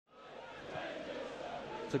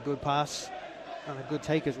It's a good pass and a good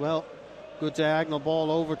take as well. Good diagonal ball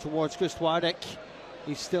over towards Chris Twardek.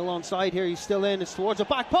 He's still on side here, he's still in, it's towards the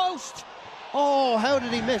back post. Oh, how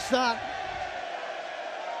did he miss that?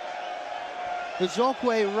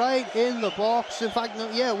 Izokwe right in the box. In fact, no,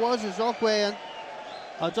 yeah, it was Izokwe, and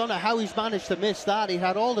I don't know how he's managed to miss that. He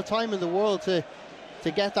had all the time in the world to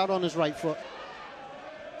get that on his right foot.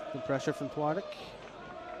 Good pressure from Twardek.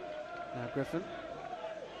 Now Griffin.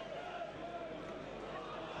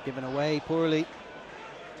 Given away poorly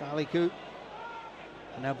to Ali Coop.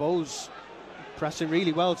 And now Bowes pressing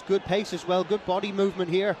really well. It's good pace as well, good body movement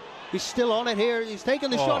here. He's still on it here. He's taking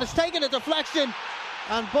the shot, it's taking a deflection.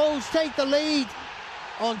 And Bowes take the lead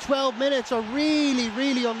on 12 minutes. A really,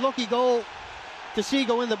 really unlucky goal to see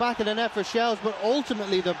go in the back of the net for Shells, but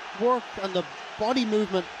ultimately the work and the body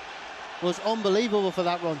movement was unbelievable for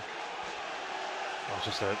that run. It was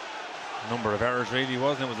just a number of errors, really,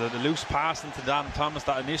 wasn't it? It was a loose pass into Dan Thomas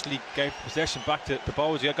that initially gave possession back to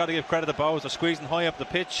Bowes. You've got to give credit to Bowes. They're squeezing high up the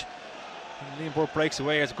pitch. Liam Burke breaks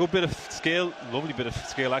away. Has a good bit of skill, lovely bit of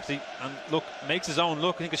skill actually, and look, makes his own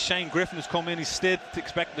look. I think it's Shane Griffin who's come in. He's stood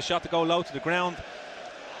expecting the shot to go low to the ground.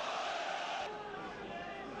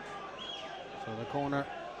 So the corner.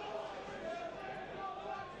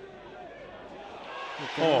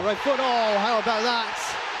 Right foot. Oh, how about that?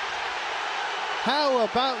 How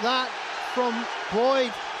about that from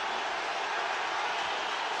Boyd?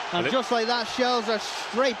 And just like that, Shells are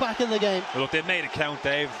straight back in the game. Well, look, they've made it count,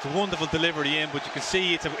 Dave. It's a wonderful delivery in, but you can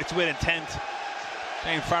see it's with intent.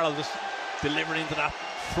 Shane Farrell just delivering into that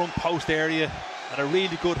front post area at a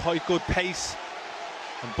really good height, good pace.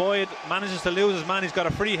 And Boyd manages to lose his man. He's got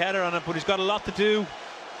a free header on it, but he's got a lot to do.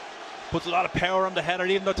 Puts a lot of power on the header,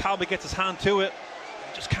 even though Talbot gets his hand to it.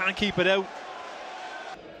 He just can't keep it out.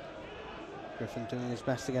 Griffin doing his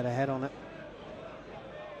best to get a head on it.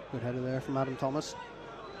 Good header there from Adam Thomas.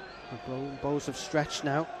 The Bowes have stretched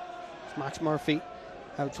now. It's Max Murphy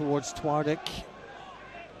out towards Twardek.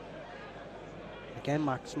 Again,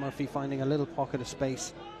 Max Murphy finding a little pocket of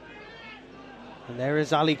space. And there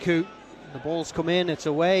is Ali Koo. The ball's come in, it's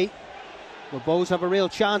away. The Bowes have a real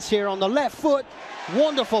chance here on the left foot.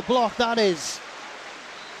 Wonderful block that is.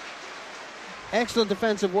 Excellent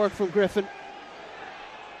defensive work from Griffin.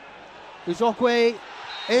 Izokwe,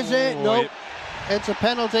 is it? No, it's a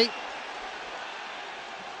penalty.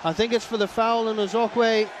 I think it's for the foul in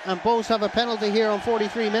Izokwe, and Bowes have a penalty here on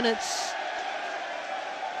 43 minutes.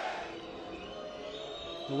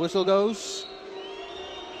 The whistle goes.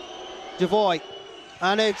 Devoy.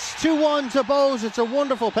 And it's 2-1 to Bowes. It's a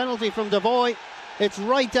wonderful penalty from Devoy. It's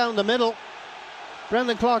right down the middle.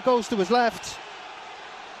 Brendan Clark goes to his left.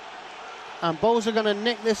 And Bowes are going to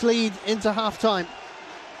nick this lead into half-time.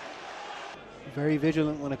 Very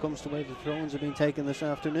vigilant when it comes to where the throw-ins have been taken this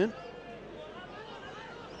afternoon.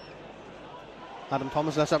 Adam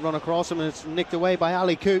Thomas lets that run across him, and it's nicked away by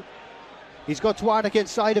Ali Koo. He's got Twardek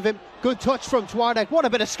inside of him. Good touch from Twardek. What a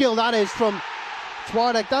bit of skill that is from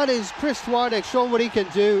Twardek. That is Chris Twardek showing what he can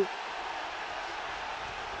do.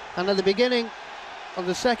 And at the beginning of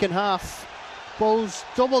the second half, Bowes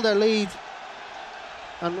doubled their lead.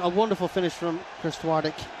 And a wonderful finish from Chris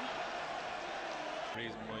Twardek.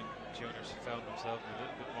 Reason why Juniors found themselves in a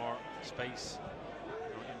little bit more space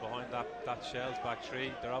in behind that Shells back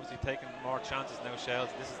three. They're obviously taking more chances now, Shells.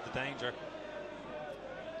 This is the danger.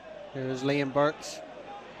 Here's Liam Burt.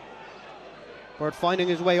 Burt finding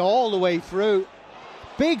his way all the way through.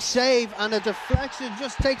 Big save, and a deflection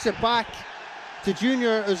just takes it back to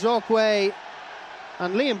Junior Izokwe.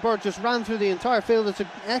 And Liam Burt just ran through the entire field. It's an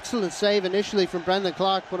excellent save initially from Brendan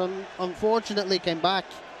Clark, but unfortunately came back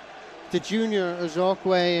to Junior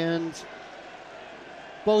Izokwe, and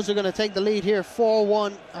Bowes are going to take the lead here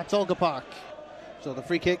 4-1 at Tolka Park. So the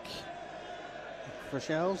free kick for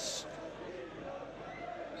Shells.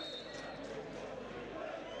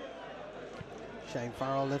 Shane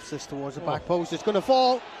Farrell lifts this towards the back post. It's going to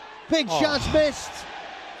fall. Big chance missed.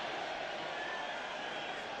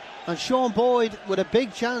 And Sean Boyd with a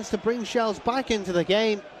big chance to bring Shells back into the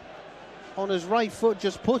game. On his right foot,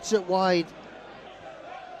 just puts it wide.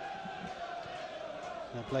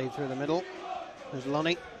 Now played through the middle. There's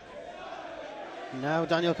Lunny. Now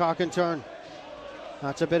Daniel Carkenturn.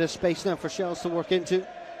 That's a bit of space now for Shells to work into.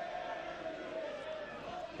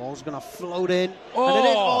 Ball's going to float in. And it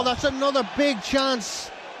is. Oh, that's another big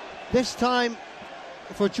chance. This time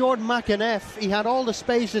for Jordan McInnes. He had all the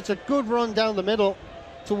space. It's a good run down the middle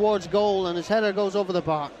towards goal, and his header goes over the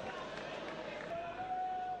bar.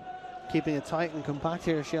 Keeping it tight and compact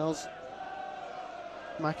here, Shells.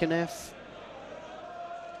 McInnes.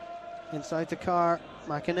 Inside the car.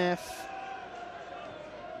 McInnes.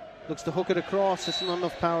 Looks to hook it across. There's not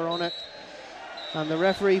enough power on it. And the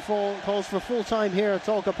referee calls for full time here at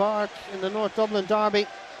Tolka Park in the North Dublin derby.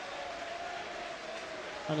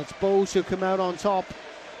 And it's Bohs who come out on top.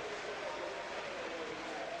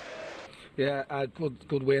 Yeah, a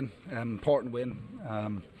good win, important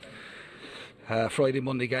win. Friday,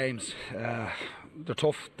 Monday games, they're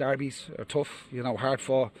tough. Derbies are tough. You know, hard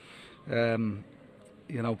fought. You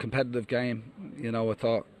know, competitive game. You know, I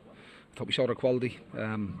thought we showed our quality.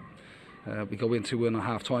 We go into in a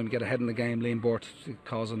half time, get ahead in the game, lean board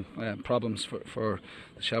causing problems for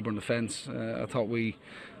the Shelbourne defence. I thought we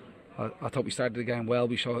started the game well.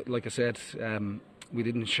 We showed, like I said, we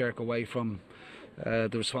didn't shirk away from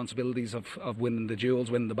the responsibilities of winning the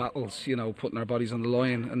duels, winning the battles. You know, putting our bodies on the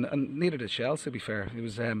line, and neither did Shells. To be fair, it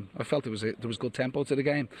was. I felt there was good tempo to the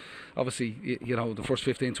game. Obviously, you know, the first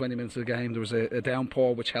 15-20 minutes of the game, there was a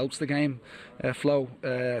downpour which helps the game flow.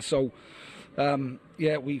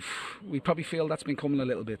 Yeah, we probably feel that's been coming a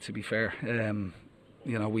little bit, to be fair.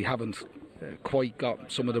 You know, we haven't quite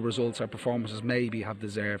got some of the results our performances maybe have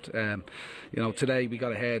deserved. You know, today we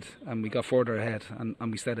got ahead and we got further ahead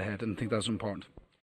and we stayed ahead, and I think that's important.